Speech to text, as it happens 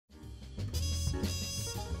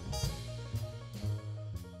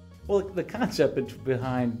Well, the concept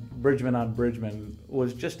behind Bridgeman on Bridgeman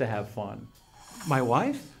was just to have fun. My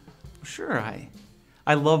wife? Sure,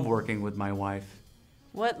 I love working with my wife.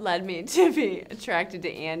 What led me to be attracted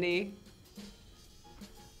to Andy?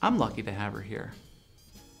 I'm lucky to have her here.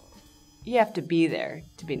 You have to be there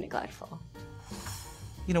to be neglectful.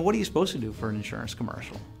 You know, what are you supposed to do for an insurance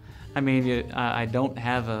commercial? I mean, I don't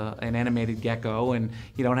have an animated gecko, and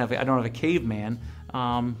I don't have a caveman,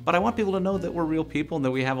 but I want people to know that we're real people and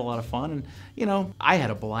that we have a lot of fun. And I had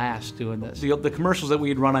a blast doing this. The commercials that we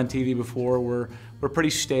had run on TV before were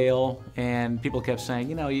pretty stale, and people kept saying,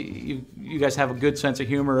 you guys have a good sense of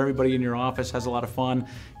humor. Everybody in your office has a lot of fun.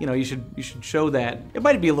 You should show that. It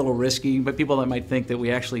might be a little risky, but people that might think that we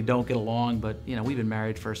actually don't get along. But we've been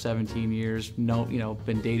married for 17 years.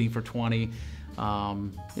 Been dating for 20.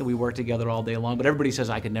 We work together all day long, but everybody says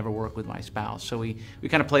I could never work with my spouse. So we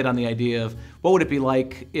kind of played on the idea of what would it be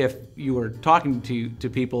like if you were talking to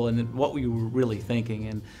people and what you were really thinking.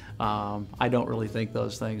 And I don't really think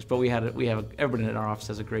those things, but everybody in our office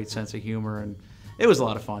has a great sense of humor, and it was a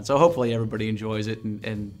lot of fun. So hopefully everybody enjoys it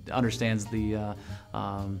and understands what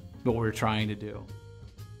we're trying to do.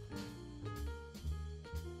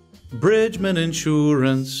 Bridgeman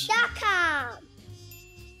Insurance.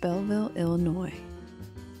 Belleville, Illinois.